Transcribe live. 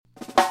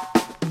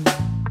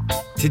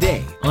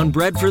Today on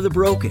Bread for the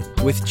Broken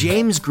with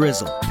James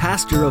Grizzle,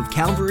 pastor of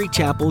Calvary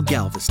Chapel,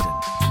 Galveston.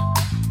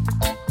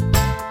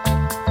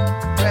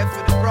 Bread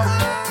for the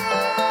broken.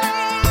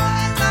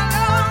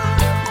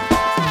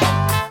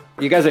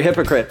 You guys are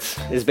hypocrites,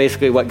 is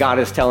basically what God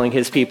is telling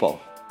his people.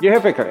 You're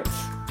hypocrites.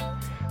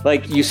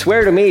 Like, you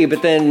swear to me,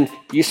 but then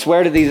you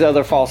swear to these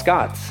other false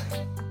gods.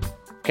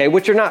 Okay,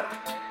 which are not,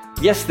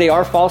 yes, they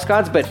are false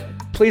gods, but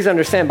please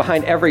understand,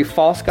 behind every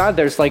false god,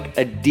 there's like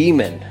a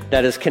demon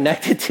that is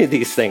connected to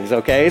these things,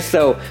 okay?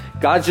 So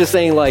God's just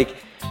saying like,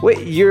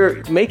 wait,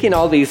 you're making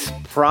all these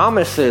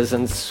promises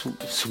and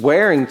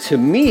swearing to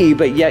me,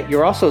 but yet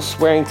you're also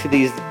swearing to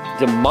these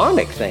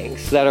demonic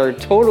things that are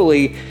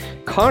totally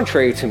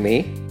contrary to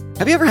me.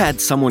 Have you ever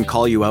had someone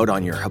call you out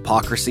on your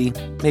hypocrisy?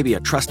 Maybe a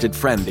trusted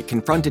friend that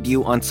confronted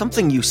you on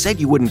something you said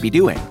you wouldn't be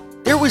doing.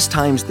 There was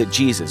times that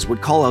Jesus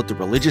would call out the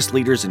religious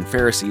leaders and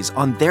Pharisees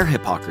on their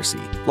hypocrisy.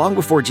 Long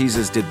before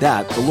Jesus did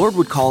that, the Lord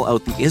would call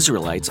out the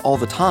Israelites all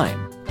the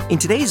time. In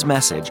today's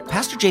message,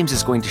 Pastor James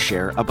is going to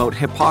share about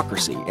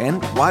hypocrisy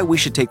and why we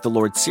should take the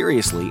Lord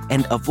seriously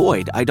and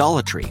avoid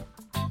idolatry.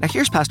 Now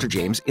here's Pastor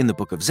James in the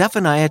book of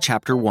Zephaniah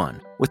chapter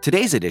 1 with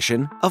today's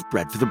edition of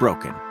Bread for the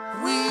Broken.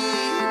 We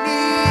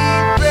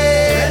need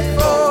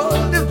bread for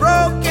the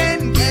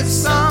broken. Give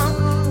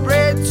some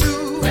bread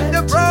to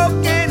the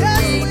broken.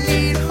 We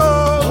need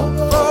hope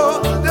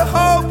for the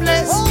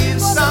hopeless.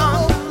 Give some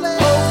hope to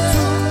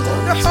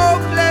the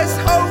hopeless.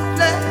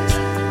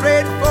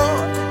 Bread for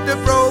the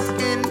broken.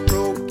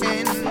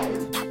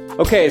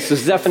 Okay, so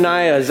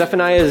Zephaniah is a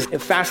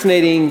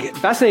fascinating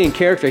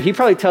character. He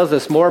probably tells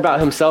us more about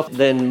himself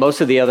than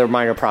most of the other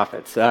minor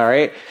prophets, all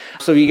right?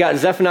 So you got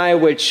Zephaniah,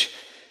 which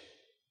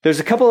there's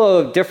a couple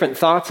of different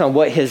thoughts on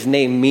what his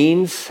name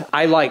means.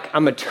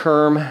 I'm a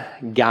term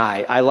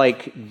guy. I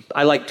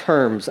like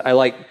terms. I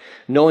like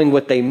knowing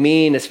what they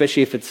mean,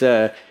 especially if it's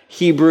a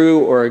Hebrew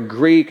or a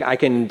Greek. I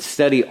can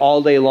study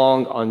all day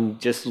long on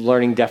just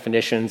learning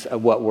definitions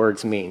of what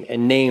words mean,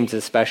 and names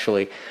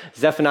especially.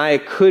 Zephaniah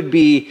could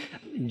be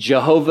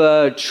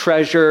Jehovah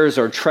treasures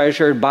or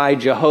treasured by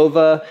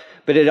Jehovah,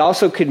 but it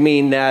also could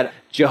mean that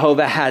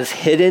Jehovah has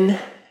hidden.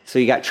 So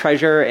you got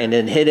treasure and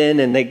then hidden,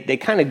 and they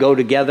kind of go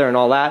together and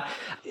all that.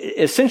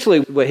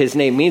 Essentially, what his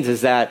name means is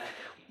that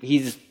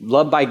he's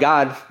loved by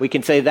God. We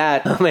can say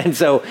that. And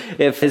so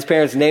if his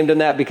parents named him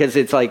that because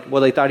it's like,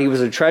 well, they thought he was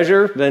a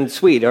treasure, then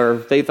sweet. Or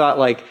if they thought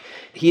like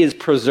he is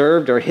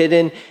preserved or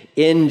hidden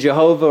in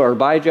Jehovah or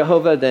by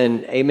Jehovah,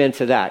 then amen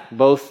to that.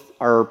 Both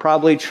are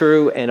probably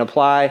true and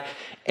apply.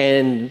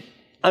 And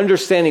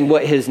understanding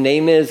what his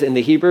name is in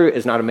the Hebrew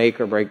is not a make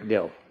or break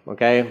deal.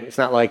 Okay? It's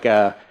not like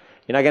you're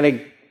not going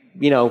to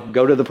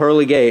go to the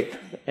pearly gate,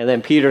 and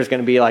then Peter's going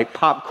to be like,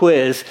 pop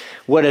quiz,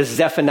 what does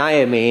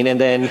Zephaniah mean?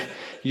 And then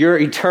your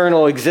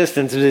eternal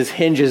existence just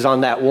hinges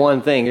on that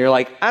one thing. You're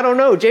like, I don't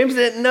know. James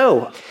didn't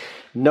know.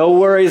 No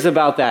worries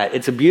about that.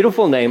 It's a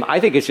beautiful name. I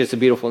think it's just a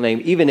beautiful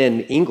name. Even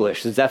in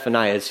English,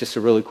 Zephaniah is just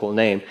a really cool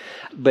name.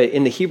 But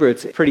in the Hebrew,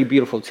 it's pretty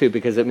beautiful too,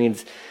 because it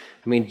means,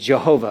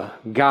 Jehovah,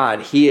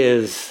 God,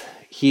 he's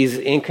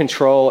in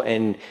control,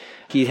 and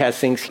he has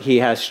things he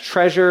has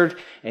treasured,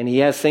 and he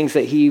has things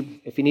that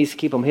if he needs to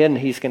keep them hidden,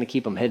 he's going to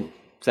keep them hidden.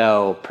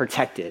 So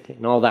protected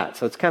and all that.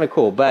 So it's kind of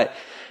cool. But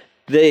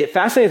the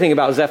fascinating thing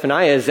about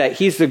Zephaniah is that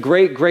he's the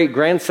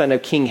great-great-grandson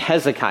of King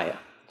Hezekiah.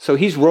 So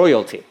he's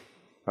royalty,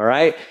 all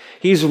right?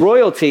 He's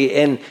royalty,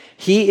 and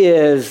he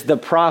is the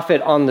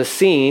prophet on the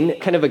scene,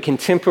 kind of a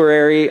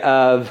contemporary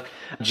of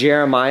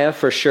Jeremiah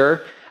for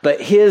sure. But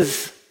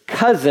his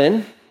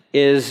cousin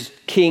is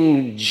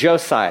King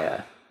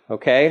Josiah,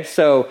 okay?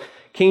 So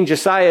King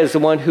Josiah is the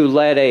one who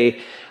led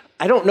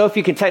I don't know if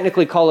you can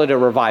technically call it a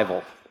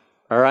revival,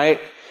 all right?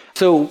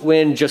 So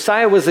when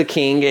Josiah was a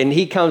king, and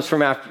he comes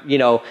from after, you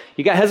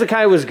got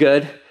Hezekiah was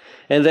good,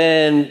 and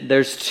then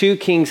there's two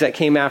kings that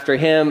came after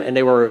him, and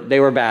they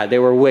were bad, they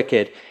were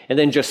wicked. And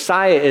then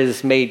Josiah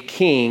is made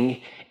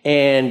king,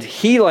 and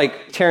he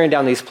tearing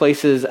down these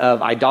places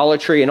of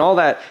idolatry and all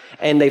that,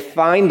 and they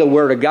find the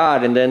word of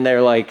God, and then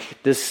they're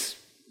like, this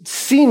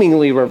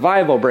seemingly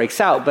revival breaks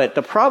out. But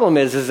the problem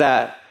is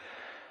that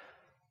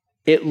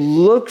it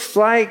looks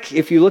like,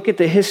 if you look at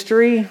the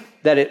history,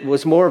 that it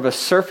was more of a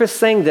surface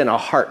thing than a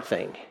heart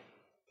thing,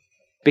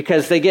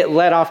 because they get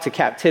led off to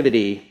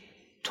captivity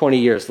 20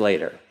 years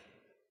later.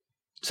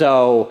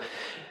 So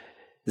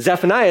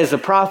Zephaniah is a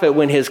prophet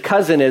when his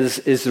cousin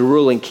is the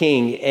ruling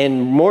king,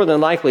 and more than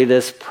likely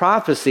this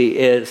prophecy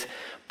is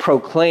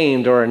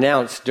proclaimed or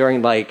announced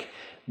during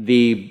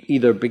the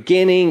either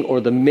beginning or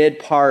the mid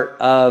part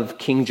of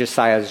King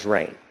Josiah's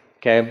reign,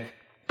 okay?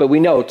 But we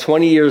know about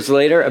 20 years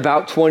later,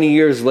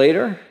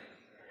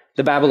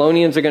 the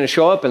Babylonians are going to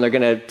show up, and they're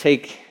going to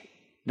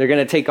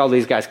take all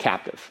these guys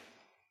captive.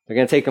 They're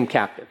going to take them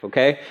captive,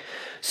 okay?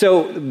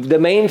 So the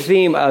main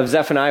theme of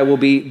Zephaniah will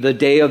be the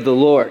day of the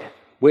Lord,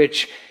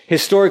 which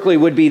historically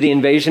would be the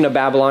invasion of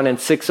Babylon in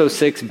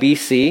 606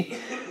 BC.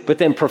 But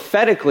then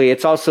prophetically,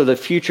 it's also the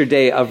future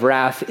day of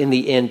wrath in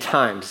the end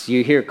times.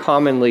 You hear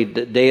commonly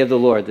the day of the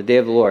Lord, the day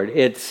of the Lord.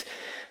 It's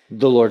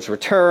the Lord's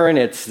return.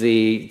 It's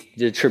the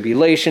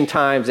tribulation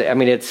times. I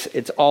mean,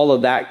 it's all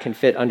of that can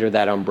fit under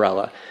that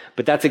umbrella.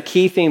 But that's a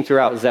key theme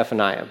throughout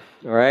Zephaniah.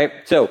 All right.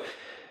 So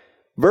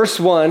verse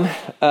 1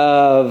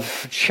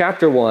 of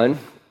chapter 1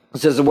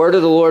 says, the word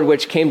of the Lord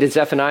which came to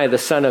Zephaniah, the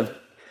son of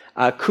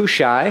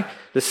Cushai,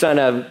 the son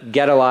of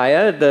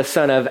Gedaliah, the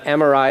son of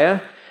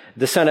Amariah,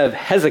 the son of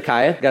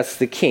Hezekiah, that's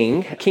the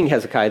King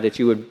Hezekiah that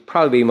you would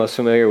probably be most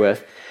familiar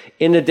with,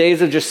 in the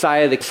days of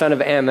Josiah, the son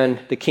of Ammon,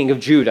 the king of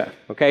Judah.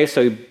 Okay,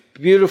 so he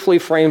beautifully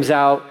frames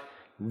out,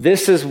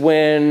 this is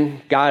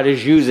when God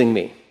is using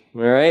me.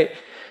 All right,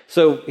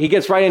 so he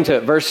gets right into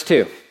it, verse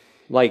 2.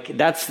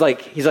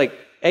 He's like,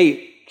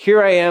 hey,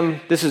 here I am,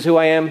 this is who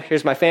I am,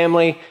 here's my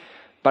family,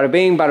 bada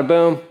bing, bada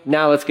boom,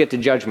 now let's get to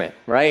judgment,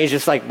 right? He's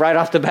just like right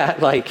off the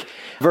bat, like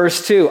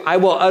verse 2, I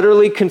will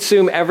utterly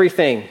consume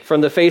everything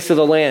from the face of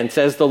the land,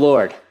 says the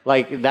Lord.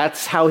 Like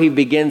that's how he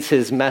begins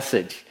his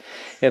message.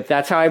 If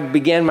that's how I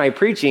began my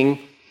preaching,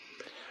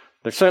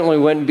 there certainly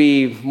wouldn't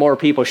be more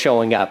people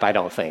showing up, I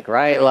don't think,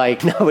 right?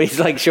 Like nobody's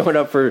like showing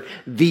up for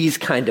these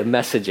kind of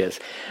messages.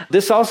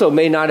 This also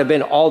may not have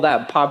been all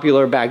that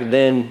popular back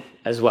then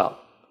as well.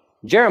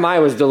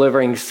 Jeremiah was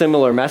delivering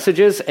similar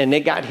messages and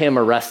it got him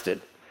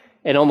arrested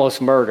and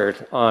almost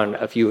murdered on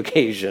a few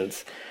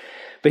occasions.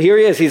 But here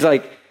he is. He's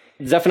like,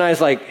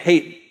 Zephaniah's like,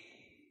 hey,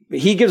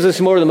 he gives us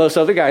more than most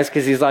other guys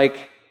because he's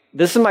like,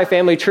 this is my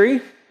family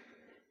tree.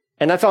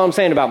 And that's all I'm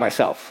saying about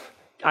myself.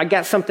 I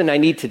got something I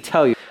need to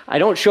tell you. I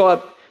don't show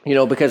up,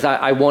 because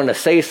I want to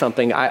say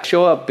something. I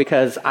show up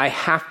because I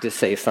have to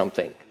say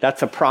something.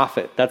 That's a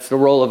prophet. That's the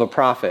role of a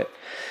prophet.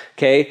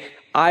 Okay?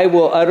 I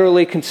will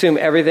utterly consume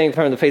everything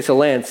from the face of the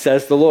land,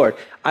 says the Lord.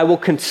 I will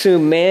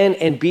consume man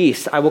and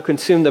beast. I will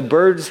consume the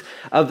birds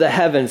of the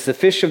heavens, the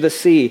fish of the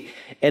sea,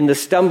 and the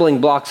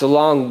stumbling blocks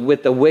along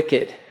with the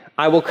wicked.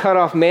 I will cut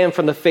off man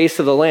from the face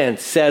of the land,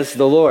 says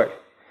the Lord.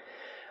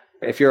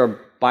 If you're a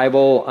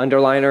Bible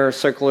underliner,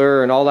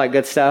 circler, and all that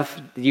good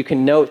stuff, you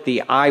can note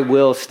the I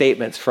will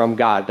statements from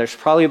God. There's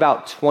probably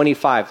about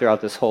 25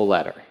 throughout this whole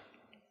letter.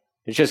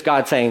 It's just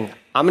God saying,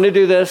 I'm going to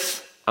do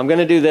this, I'm going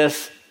to do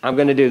this, I'm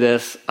going to do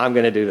this, I'm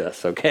going to do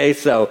this, okay?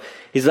 So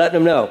he's letting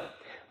them know.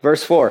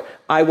 Verse 4,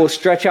 I will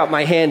stretch out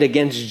my hand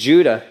against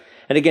Judah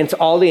and against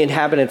all the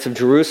inhabitants of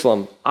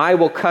Jerusalem. I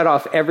will cut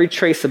off every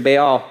trace of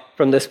Baal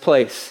from this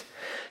place,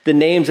 the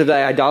names of the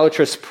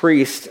idolatrous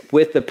priest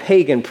with the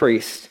pagan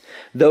priest,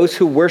 those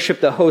who worship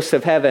the hosts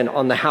of heaven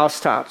on the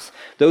housetops,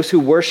 those who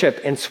worship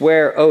and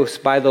swear oaths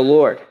by the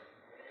Lord,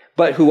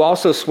 but who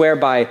also swear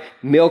by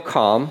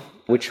Milcom,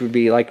 which would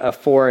be like a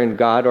foreign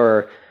god,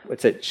 or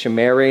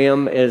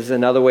Shemarium is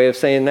another way of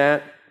saying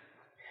that.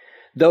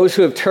 Those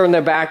who have turned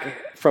their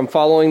back from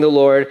following the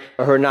Lord,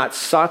 or who have not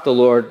sought the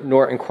Lord,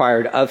 nor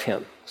inquired of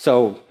him.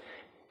 So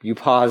you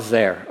pause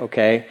there,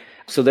 okay?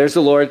 So there's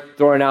the Lord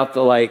throwing out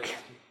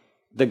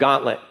the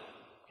gauntlet.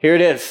 Here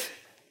it is.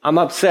 I'm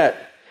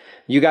upset.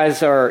 You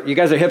guys are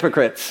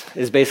hypocrites,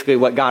 is basically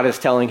what God is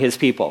telling his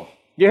people.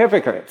 You're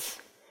hypocrites.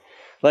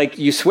 Like,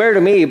 you swear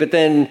to me, but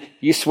then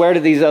you swear to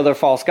these other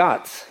false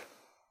gods.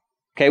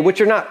 Okay,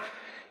 which are not,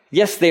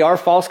 yes, they are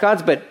false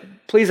gods, but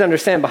please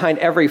understand, behind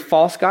every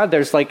false god,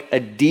 there's like a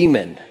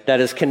demon that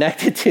is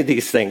connected to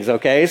these things,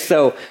 okay?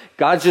 So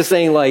God's just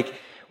saying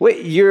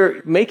wait,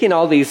 you're making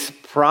all these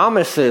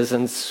promises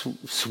and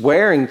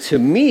swearing to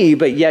me,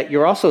 but yet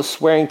you're also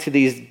swearing to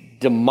these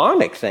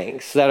demonic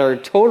things that are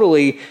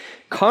totally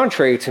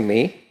contrary to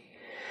me.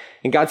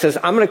 And God says,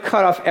 I'm going to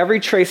cut off every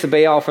trace of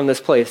Baal from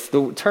this place.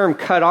 The term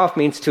cut off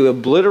means to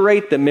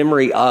obliterate the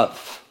memory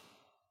of.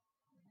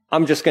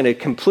 I'm just going to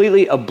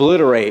completely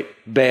obliterate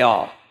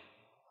Baal.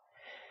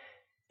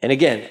 And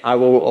again, I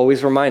will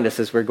always remind us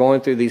as we're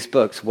going through these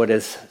books, what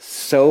is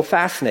so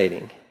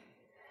fascinating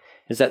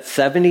is that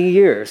 70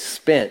 years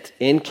spent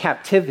in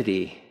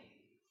captivity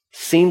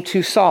seem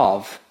to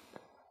solve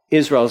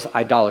Israel's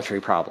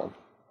idolatry problem.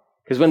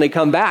 Because when they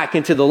come back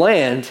into the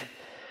land,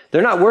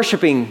 they're not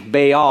worshiping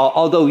Baal,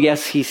 although,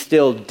 yes, he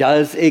still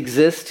does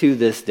exist to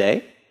this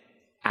day.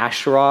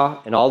 Asherah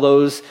and all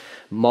those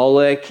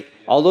Moloch,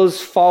 all those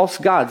false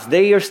gods,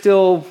 they are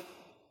still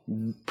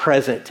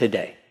present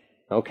today,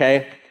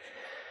 okay?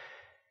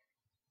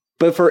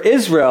 But for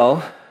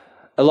Israel,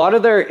 a lot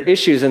of their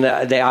issues and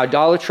the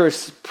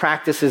idolatrous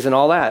practices and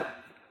all that,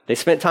 they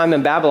spent time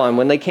in Babylon.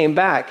 When they came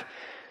back,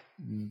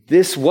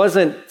 this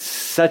wasn't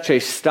such a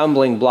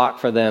stumbling block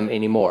for them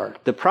anymore.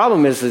 The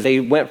problem is they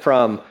went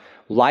from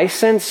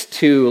license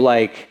to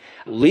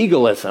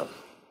legalism.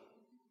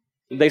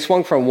 They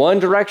swung from one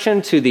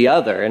direction to the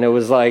other. And it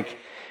was like,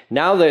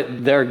 now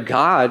that their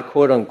God,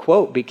 quote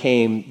unquote,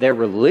 became their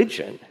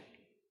religion.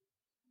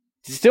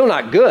 It's still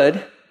not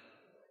good.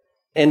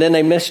 And then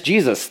they missed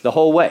Jesus the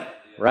whole way,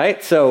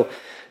 right? So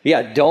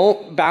yeah,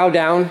 don't bow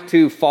down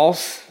to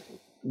false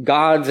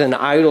gods and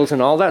idols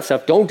and all that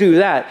stuff. Don't do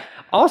that.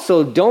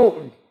 Also,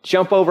 don't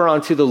jump over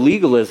onto the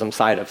legalism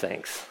side of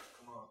things.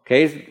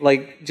 Okay?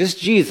 Just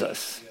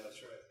Jesus.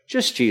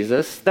 Just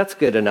Jesus. That's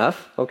good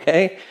enough,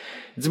 okay?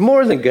 It's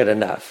more than good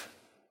enough.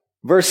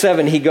 Verse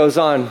 7, he goes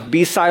on,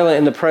 be silent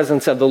in the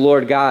presence of the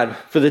Lord God,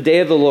 for the day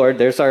of the Lord,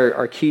 there's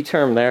our key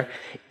term there,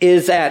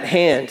 is at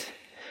hand.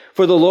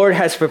 For the Lord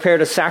has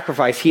prepared a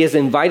sacrifice. He has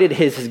invited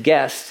his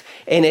guests,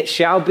 and it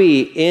shall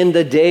be in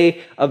the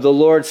day of the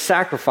Lord's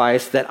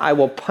sacrifice that I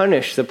will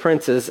punish the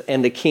princes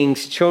and the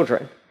king's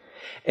children,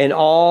 and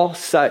all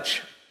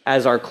such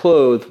as are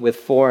clothed with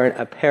foreign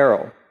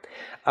apparel.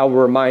 I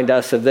will remind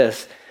us of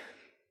this.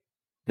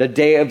 The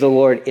day of the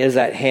Lord is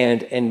at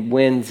hand, and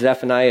when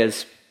Zephaniah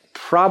is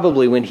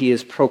probably when he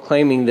is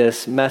proclaiming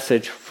this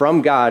message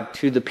from God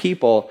to the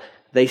people,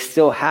 they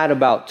still had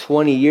about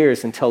 20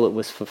 years until it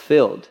was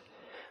fulfilled.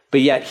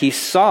 But yet he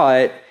saw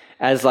it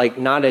as like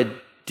not a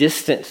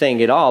distant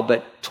thing at all,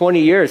 but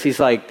 20 years, he's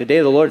like, the day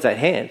of the Lord's at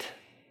hand.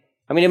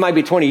 I mean, it might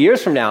be 20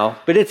 years from now,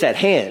 but it's at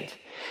hand.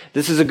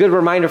 This is a good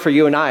reminder for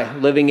you and I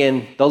living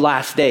in the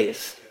last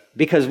days,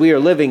 because we are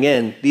living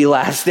in the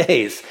last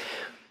days.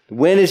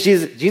 When is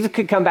Jesus? Jesus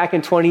could come back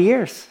in 20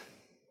 years.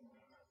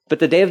 But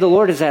the day of the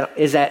Lord is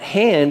at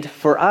hand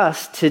for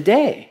us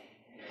today.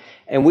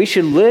 And we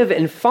should live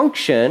and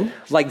function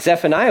like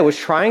Zephaniah was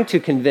trying to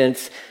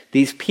convince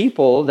these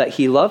people that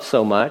he loved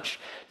so much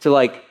to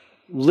like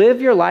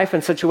live your life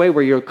in such a way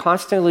where you're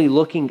constantly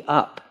looking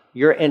up.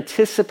 You're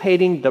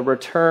anticipating the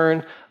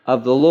return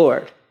of the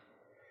Lord.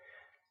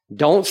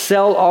 Don't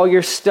sell all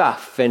your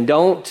stuff and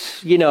don't,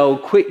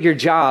 quit your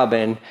job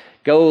and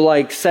go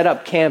like set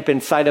up camp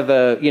inside of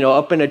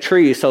up in a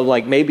tree. So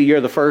like maybe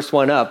you're the first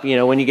one up,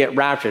 when you get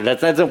raptured.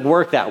 That doesn't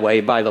work that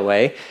way, by the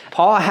way.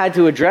 Paul had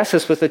to address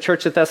this with the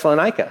church at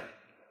Thessalonica.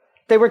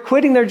 They were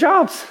quitting their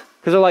jobs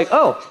because they're like,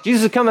 oh,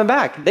 Jesus is coming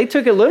back. They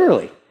took it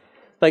literally.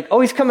 Like,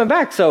 oh, he's coming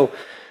back. So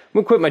I'm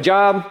going to quit my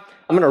job.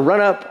 I'm going to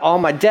run up all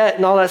my debt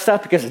and all that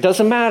stuff because it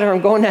doesn't matter.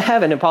 I'm going to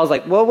heaven. And Paul's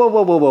like,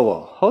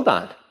 whoa. Hold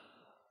on.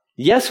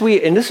 Yes,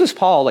 and this was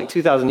Paul like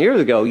 2,000 years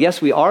ago.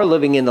 Yes, we are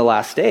living in the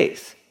last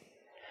days.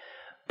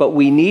 But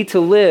we need to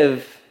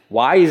live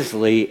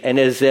wisely and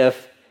as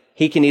if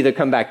he can either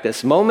come back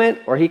this moment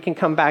or he can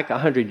come back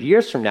 100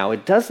 years from now.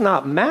 It does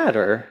not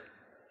matter.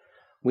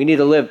 We need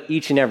to live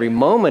each and every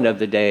moment of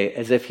the day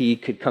as if he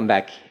could come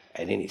back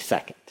at any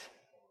second.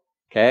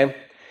 Okay?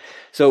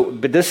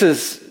 But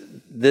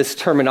this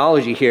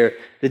terminology here,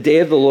 the day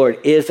of the Lord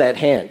is at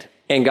hand.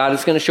 And God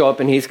is going to show up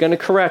and he's going to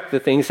correct the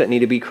things that need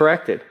to be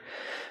corrected.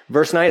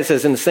 Verse 9, it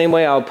says, in the same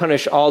way I will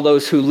punish all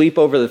those who leap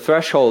over the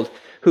threshold,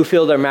 who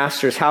fill their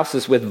master's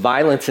houses with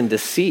violence and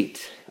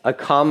deceit, a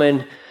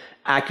common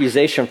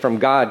accusation from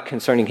God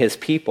concerning his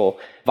people.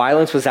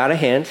 Violence was out of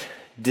hand.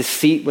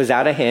 Deceit was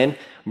out of hand.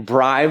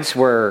 Bribes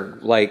were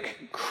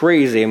like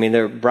crazy. I mean,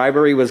 the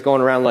bribery was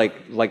going around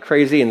like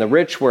crazy, and the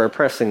rich were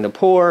oppressing the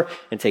poor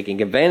and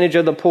taking advantage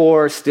of the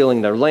poor,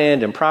 stealing their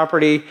land and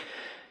property,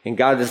 and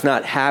God is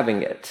not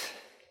having it.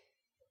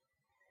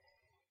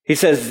 He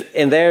says,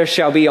 and there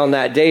shall be on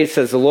that day,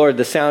 says the Lord,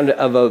 the sound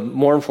of a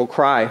mournful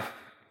cry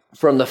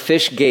from the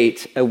fish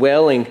gate, a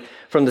wailing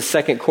from the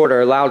second quarter,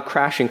 a loud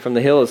crashing from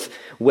the hills.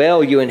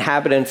 Wail, you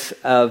inhabitants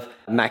of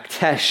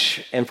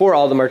Maktesh, and for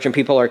all the merchant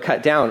people are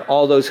cut down.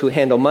 All those who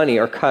handle money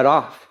are cut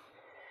off.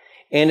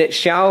 And it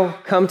shall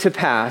come to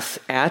pass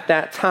at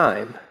that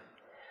time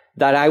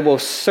that I will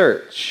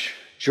search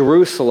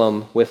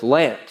Jerusalem with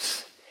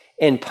lamps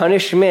and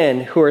punish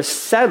men who are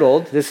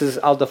settled.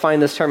 I'll define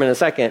this term in a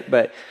second,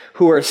 but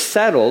who are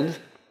settled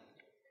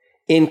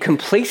in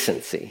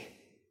complacency,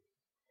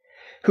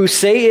 who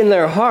say in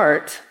their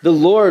heart, the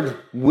Lord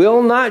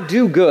will not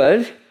do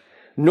good,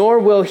 nor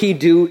will he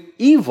do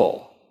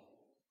evil.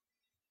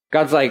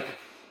 God's like,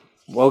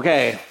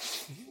 okay,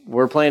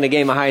 we're playing a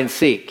game of hide and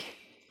seek.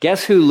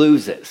 Guess who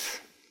loses?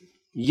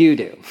 You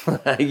do.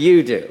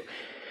 You do.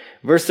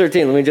 Verse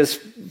 13, let me just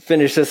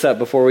finish this up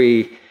before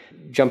we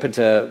jump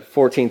into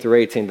 14 through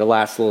 18, the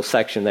last little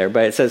section there.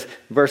 But it says,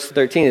 verse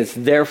 13 is,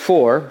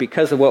 therefore,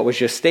 because of what was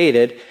just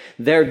stated,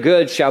 their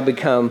good shall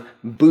become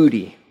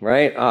booty,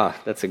 right?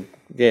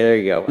 There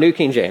you go. New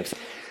King James.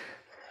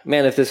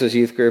 Man, if this was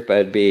youth group,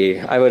 I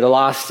would have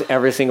lost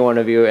every single one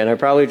of you, and I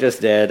probably just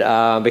did,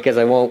 because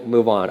I won't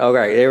move on.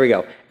 Okay, there we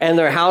go. And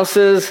their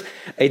houses,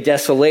 a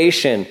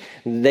desolation.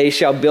 They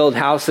shall build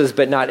houses,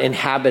 but not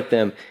inhabit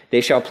them.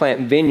 They shall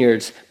plant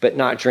vineyards, but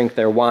not drink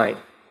their wine.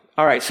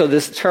 All right, so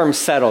this term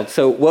settled.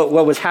 So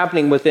what was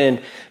happening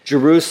within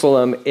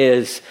Jerusalem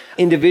is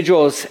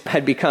individuals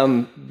had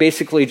become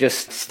basically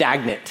just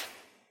stagnant.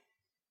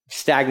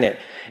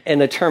 And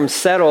the term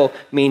settle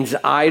means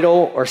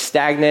idle or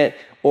stagnant,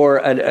 or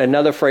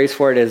another phrase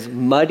for it is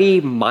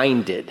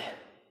muddy-minded,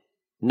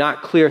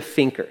 not clear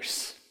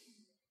thinkers.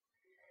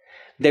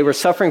 They were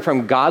suffering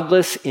from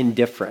godless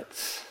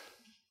indifference.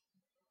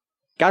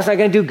 God's not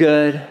going to do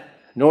good,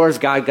 nor is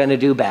God going to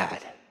do bad,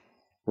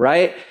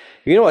 right?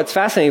 You know what's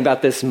fascinating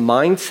about this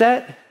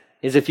mindset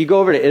is if you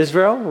go over to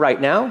Israel right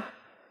now,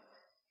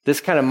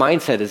 this kind of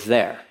mindset is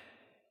there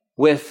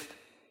with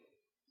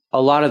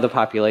a lot of the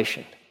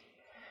population.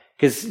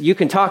 Because you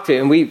can talk to,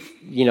 and we've,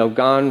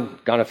 gone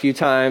a few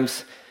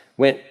times,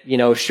 went,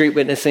 street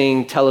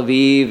witnessing Tel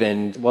Aviv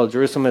and,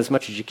 Jerusalem as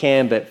much as you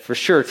can, but for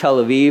sure Tel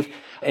Aviv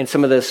and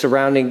some of the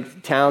surrounding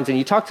towns. And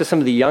you talk to some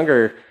of the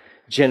younger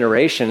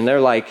generation.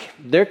 And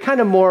they're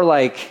kind of more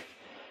like,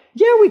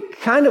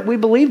 yeah, we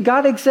believe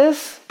God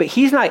exists, but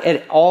he's not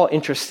at all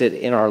interested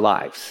in our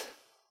lives.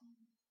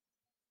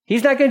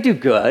 He's not going to do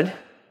good,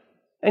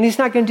 and he's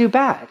not going to do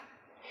bad.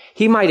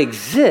 He might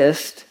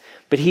exist,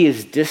 but he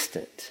is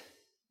distant.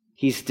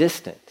 He's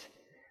distant.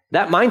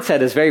 That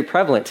mindset is very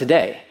prevalent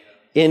today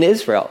in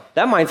Israel.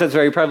 That mindset is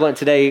very prevalent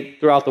today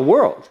throughout the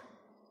world.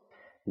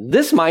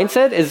 This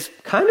mindset is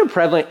kind of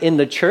prevalent in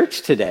the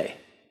church today.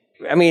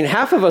 I mean,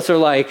 half of us are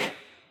like,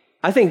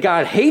 I think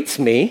God hates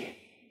me.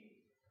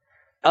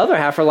 Other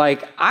half are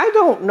like, I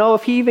don't know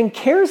if he even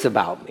cares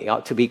about me,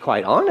 to be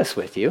quite honest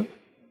with you.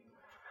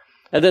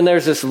 And then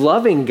there's this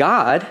loving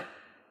God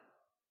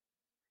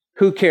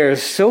who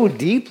cares so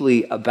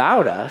deeply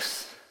about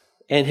us,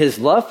 and his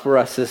love for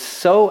us is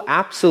so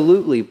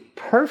absolutely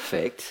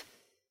perfect.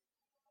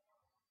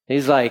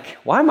 He's like,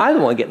 why am I the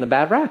one getting the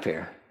bad rap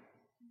here?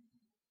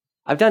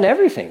 I've done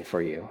everything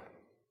for you.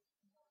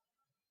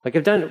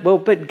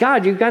 But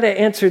God, you've got to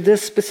answer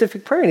this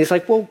specific prayer. And he's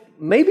like, well,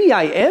 maybe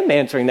I am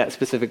answering that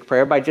specific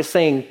prayer by just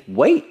saying,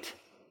 wait.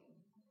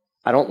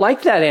 I don't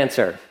like that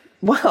answer.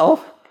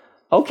 Well,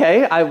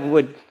 okay, I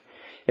would,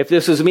 if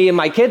this was me and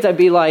my kids, I'd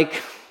be like,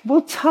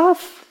 well,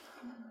 tough.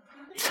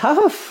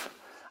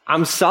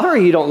 I'm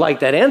sorry you don't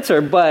like that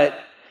answer, but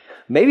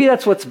maybe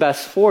that's what's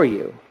best for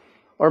you.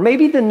 Or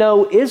maybe the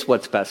no is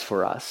what's best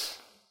for us.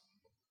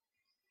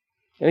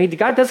 I mean,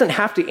 God doesn't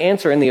have to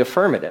answer in the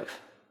affirmative,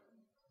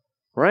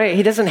 right?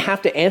 He doesn't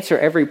have to answer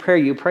every prayer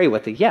you pray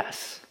with a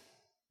yes.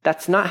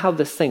 That's not how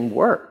this thing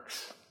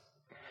works.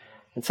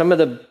 And some of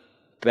the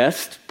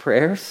best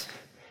prayers,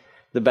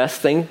 the best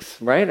things,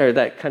 right, or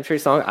that country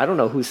song, I don't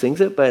know who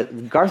sings it,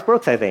 but Garth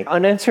Brooks, I think,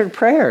 unanswered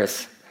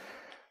prayers.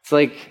 It's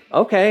like,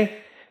 okay,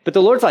 but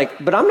the Lord's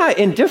like, but I'm not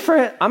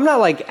indifferent. I'm not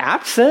like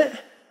absent.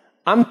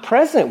 I'm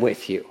present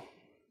with you.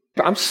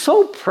 I'm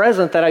so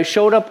present that I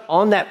showed up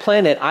on that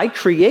planet I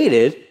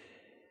created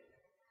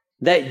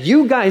that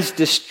you guys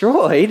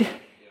destroyed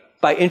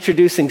by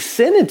introducing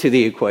sin into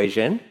the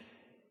equation,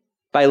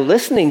 by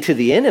listening to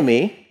the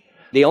enemy.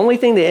 The only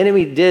thing the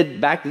enemy did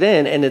back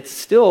then, and it's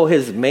still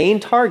his main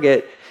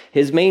target,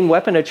 his main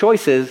weapon of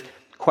choice, is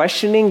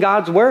questioning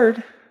God's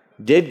word.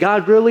 Did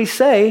God really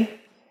say?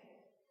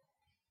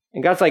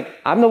 And God's like,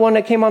 I'm the one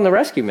that came on the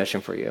rescue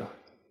mission for you.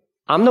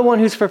 I'm the one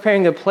who's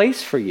preparing a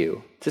place for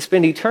you to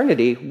spend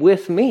eternity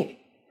with me.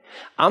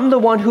 I'm the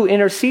one who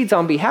intercedes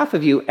on behalf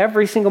of you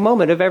every single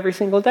moment of every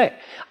single day.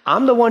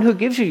 I'm the one who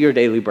gives you your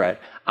daily bread.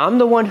 I'm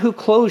the one who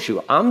clothes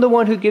you. I'm the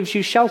one who gives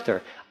you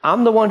shelter.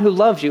 I'm the one who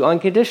loves you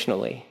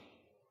unconditionally.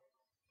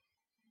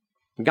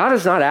 God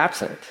is not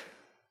absent.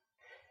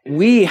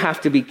 We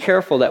have to be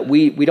careful that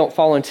we don't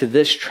fall into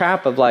this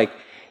trap of like,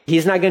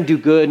 he's not going to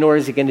do good, nor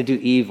is he going to do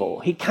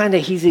evil. He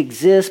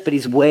exists, but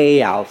he's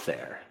way out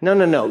there.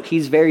 No.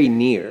 He's very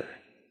near,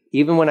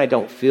 even when I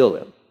don't feel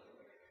him.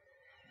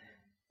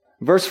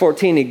 Verse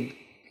 14, he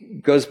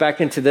goes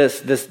back into this,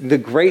 the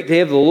great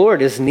day of the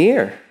Lord is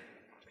near.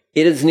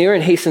 It is near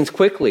and hastens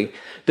quickly.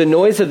 The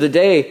noise of the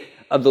day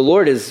of the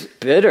Lord is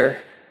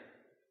bitter.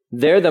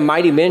 There the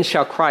mighty men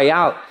shall cry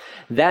out.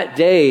 That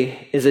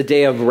day is a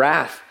day of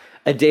wrath,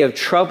 a day of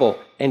trouble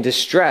and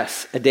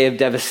distress, a day of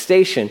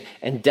devastation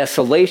and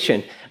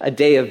desolation, a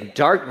day of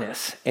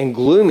darkness and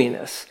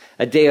gloominess,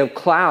 a day of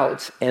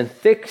clouds and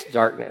thick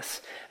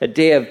darkness, a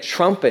day of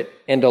trumpet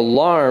and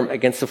alarm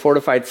against the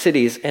fortified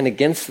cities and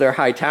against their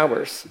high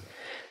towers.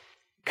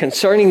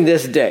 Concerning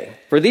this day,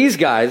 for these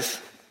guys,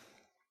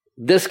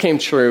 this came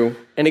true.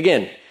 And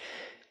again,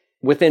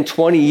 within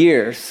 20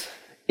 years,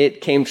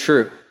 it came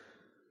true.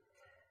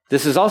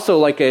 This is also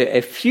like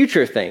a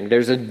future thing.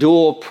 There's a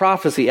dual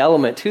prophecy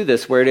element to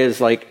this where it is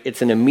like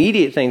it's an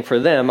immediate thing for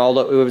them,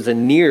 although it was a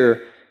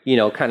near,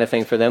 kind of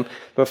thing for them.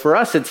 But for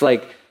us, it's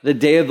like the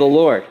day of the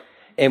Lord.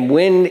 And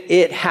when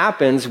it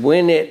happens,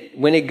 when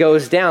it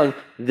goes down,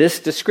 this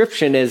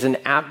description is an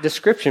apt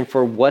description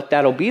for what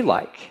that'll be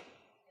like.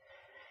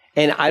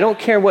 And I don't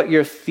care what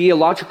your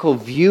theological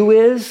view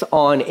is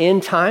on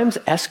end times,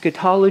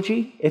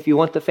 eschatology, if you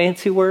want the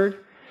fancy word,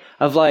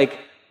 of like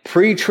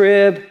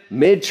pre-trib,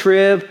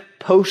 mid-trib,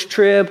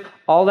 post-trib,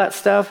 all that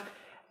stuff.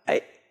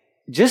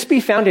 Just be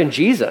found in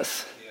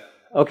Jesus,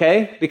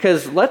 okay?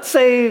 Because let's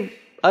say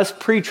us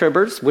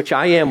pre-tribbers, which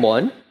I am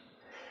one,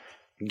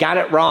 got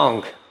it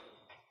wrong.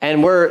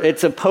 And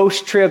it's a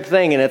post-trib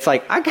thing, and it's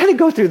like, I got to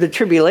go through the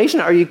tribulation.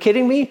 Are you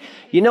kidding me?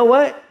 You know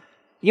what?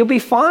 You'll be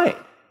fine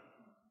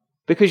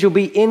because you'll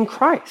be in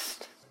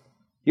Christ.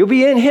 You'll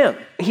be in him.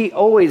 He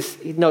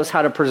knows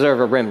how to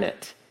preserve a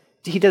remnant.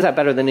 He does that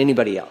better than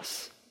anybody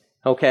else,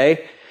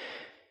 okay?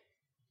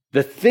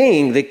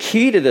 The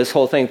key to this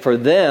whole thing for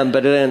them,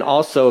 but then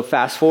also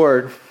fast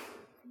forward,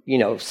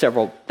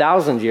 several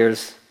thousand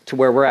years to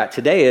where we're at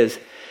today is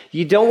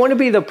you don't want to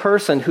be the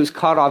person who's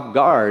caught off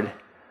guard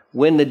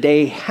when the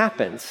day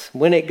happens,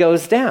 when it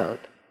goes down.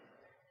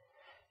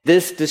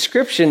 This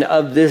description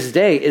of this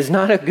day is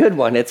not a good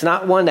one. It's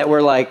not one that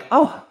we're like,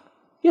 oh,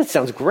 yeah, it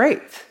sounds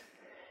great.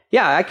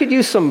 Yeah, I could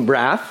use some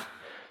wrath.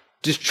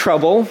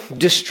 trouble,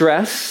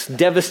 distress,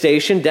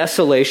 devastation,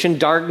 desolation,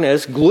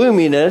 darkness,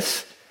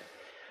 gloominess,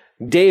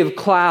 day of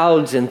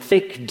clouds and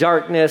thick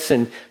darkness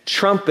and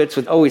trumpets,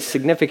 with always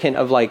significant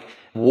of like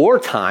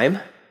wartime.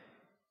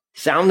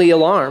 Sound the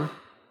alarm.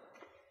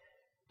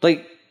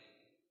 Like,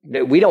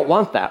 we don't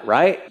want that,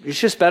 right? It's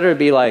just better to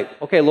be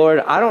like, okay, Lord,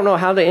 I don't know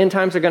how the end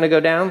times are going to go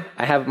down.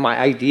 I have my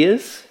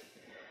ideas,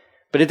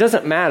 but it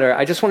doesn't matter.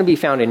 I just want to be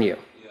found in you.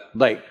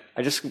 Like,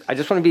 I just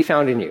want to be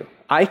found in you.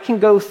 I can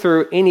go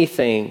through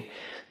anything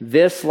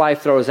this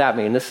life throws at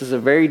me. And this is a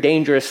very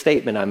dangerous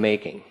statement I'm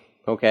making,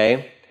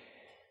 okay?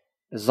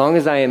 As long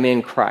as I am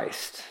in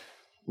Christ.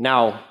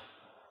 Now,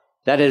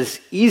 that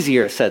is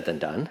easier said than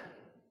done,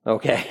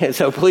 okay?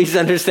 So please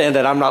understand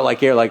that I'm not like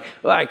here, like,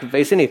 well, I can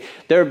face anything.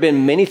 There have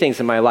been many things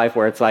in my life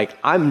where it's like,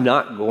 I'm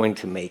not going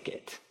to make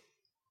it.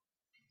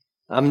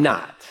 I'm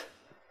not.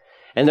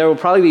 And there will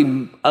probably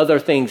be other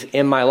things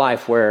in my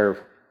life where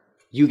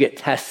you get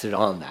tested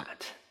on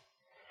that.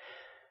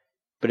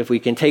 But if we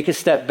can take a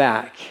step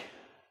back,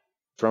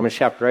 Romans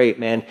chapter 8,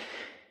 man,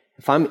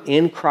 if I'm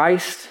in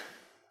Christ,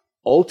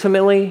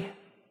 ultimately,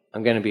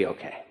 I'm going to be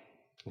okay.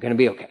 I'm going to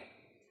be okay.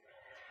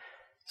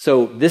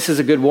 So this is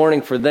a good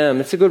warning for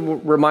them. It's a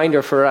good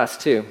reminder for us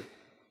too.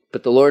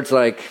 But the Lord's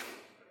like,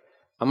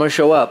 I'm going to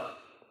show up.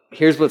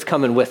 Here's what's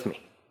coming with me.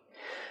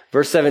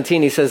 Verse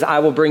 17, he says, I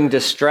will bring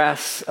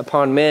distress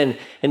upon men,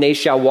 and they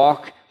shall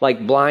walk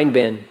like blind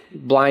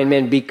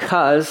men,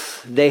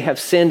 because they have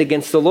sinned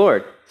against the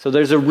Lord. So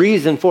there's a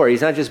reason for it.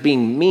 He's not just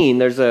being mean.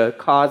 There's a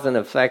cause and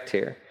effect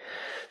here.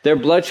 Their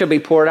blood shall be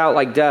poured out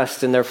like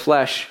dust, and their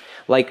flesh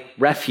like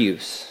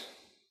refuse.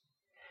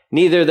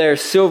 Neither their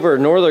silver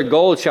nor their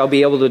gold shall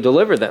be able to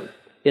deliver them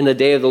in the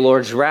day of the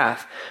Lord's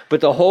wrath,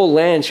 but the whole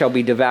land shall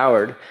be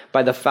devoured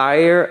by the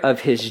fire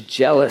of his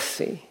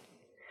jealousy.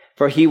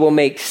 For he will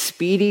make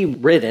speedy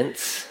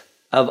riddance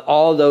of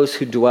all those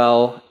who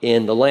dwell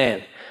in the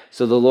land.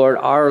 So the Lord,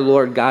 our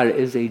Lord God,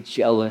 is a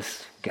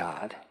jealous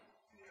God.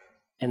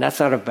 And that's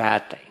not a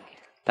bad thing.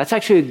 That's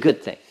actually a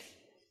good thing.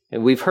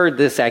 And we've heard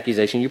this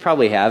accusation. You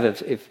probably have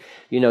if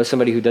you know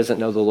somebody who doesn't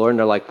know the Lord and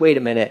they're like, wait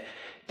a minute,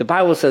 the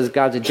Bible says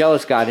God's a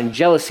jealous God and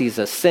jealousy is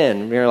a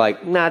sin. And you're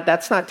like, nah,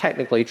 that's not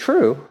technically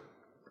true.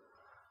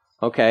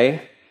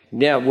 Okay.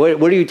 Yeah, what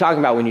are you talking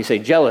about when you say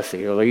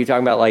jealousy? Or are you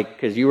talking about like,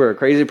 because you were a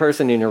crazy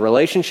person in a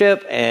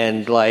relationship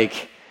and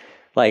like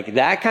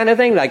that kind of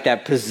thing? Like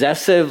that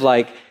possessive,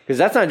 like, because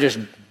that's not just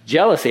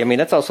jealousy. I mean,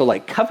 that's also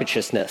like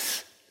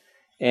covetousness.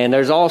 And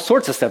there's all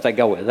sorts of stuff that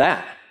go with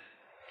that.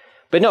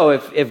 But no,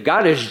 if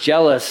God is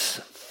jealous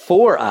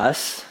for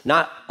us,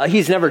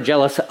 he's never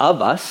jealous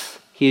of us.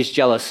 He's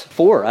jealous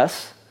for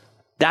us.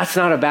 That's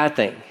not a bad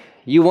thing.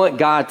 You want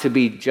God to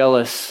be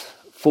jealous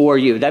for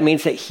you. That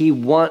means that he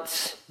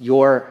wants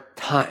your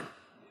time.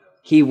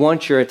 He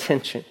wants your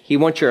attention. He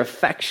wants your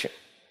affection.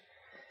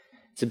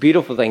 It's a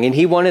beautiful thing. And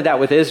he wanted that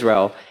with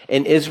Israel,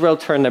 and Israel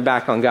turned their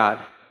back on God.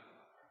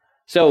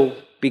 So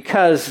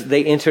because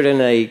they entered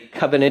in a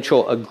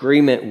covenantal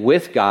agreement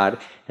with God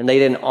and they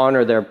didn't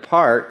honor their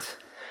part,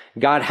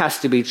 God has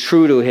to be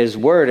true to his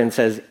word and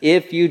says,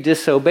 if you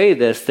disobey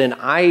this, then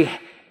I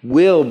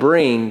will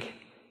bring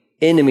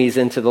enemies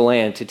into the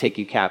land to take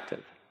you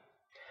captive.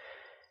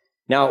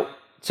 Now,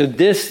 so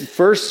this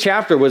first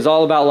chapter was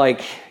all about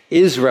like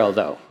Israel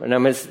though, and I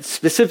mean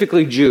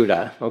specifically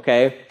Judah,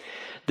 okay?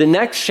 The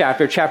next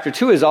chapter, chapter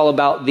 2, is all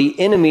about the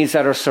enemies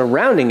that are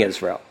surrounding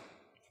Israel.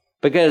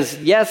 Because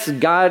yes,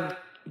 God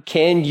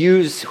can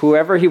use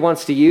whoever he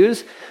wants to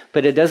use,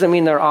 but it doesn't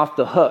mean they're off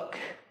the hook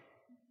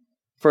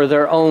for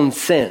their own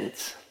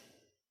sins.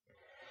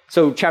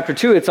 So chapter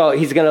 2,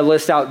 he's going to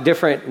list out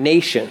different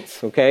nations,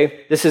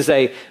 okay? This is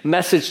a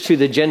message to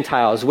the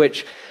Gentiles,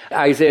 which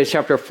Isaiah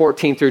chapter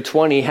 14 through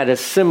 20 had a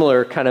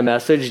similar kind of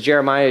message.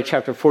 Jeremiah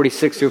chapter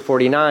 46 through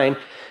 49,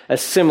 a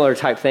similar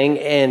type thing.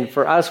 And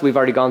for us, we've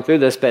already gone through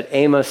this, but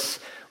Amos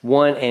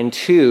 1 and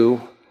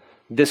 2,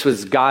 this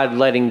was God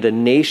letting the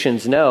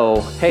nations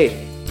know,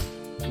 hey,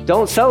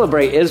 don't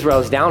celebrate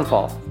Israel's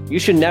downfall. You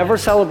should never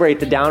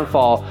celebrate the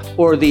downfall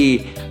or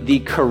the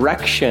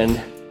correction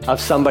of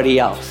somebody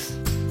else.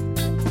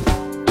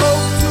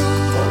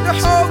 The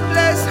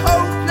hopeless,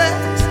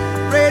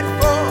 bread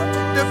for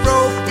the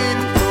broken.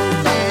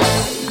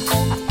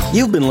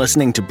 You've been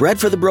listening to Bread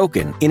for the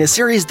Broken in a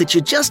series that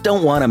you just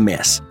don't want to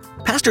miss.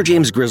 Pastor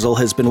James Grizzle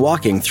has been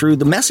walking through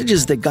the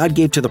messages that God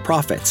gave to the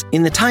prophets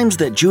in the times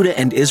that Judah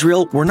and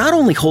Israel were not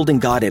only holding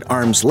God at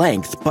arm's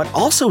length, but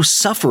also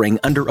suffering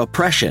under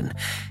oppression.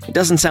 It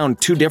doesn't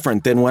sound too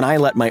different than when I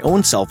let my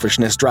own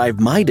selfishness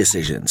drive my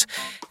decisions.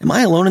 Am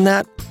I alone in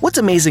that? What's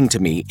amazing to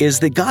me is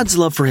that God's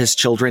love for his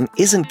children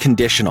isn't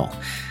conditional.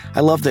 I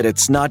love that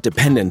it's not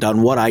dependent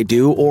on what I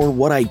do or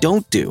what I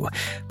don't do,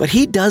 but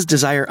he does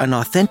desire an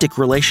authentic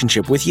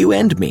relationship with you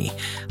and me,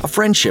 a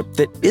friendship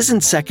that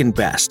isn't second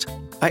best.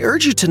 I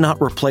urge you to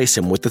not replace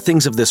him with the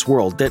things of this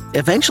world that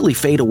eventually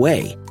fade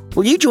away.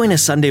 Will you join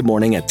us Sunday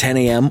morning at 10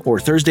 a.m. or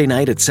Thursday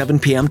night at 7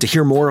 p.m. to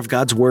hear more of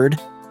God's Word?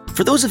 For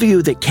For those of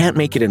you that can't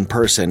make it in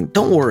person,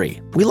 don't worry.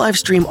 We live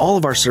stream all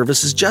of our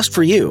services just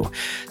for you.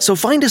 So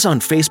find us on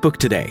Facebook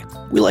today.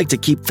 We like to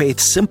keep faith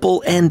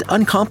simple and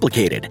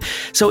uncomplicated.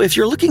 So if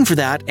you're looking for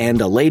that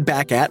and a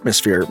laid-back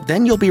atmosphere,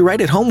 then you'll be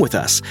right at home with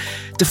us.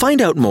 To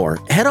find out more,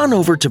 head on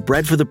over to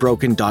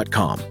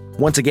breadforthebroken.com.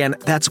 Once again,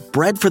 that's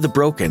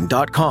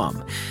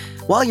breadforthebroken.com.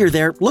 While you're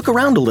there, look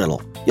around a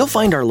little. You'll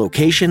find our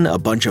location, a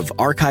bunch of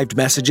archived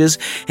messages,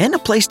 and a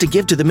place to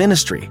give to the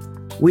ministry.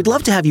 We'd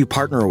love to have you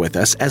partner with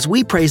us as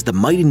we praise the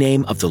mighty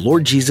name of the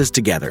Lord Jesus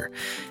together.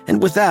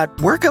 And with that,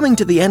 we're coming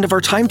to the end of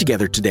our time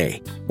together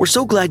today. We're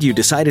so glad you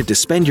decided to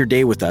spend your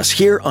day with us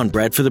here on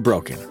Bread for the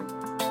Broken.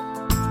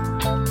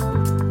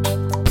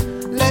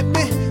 Let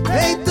me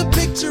paint the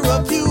picture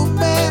of you.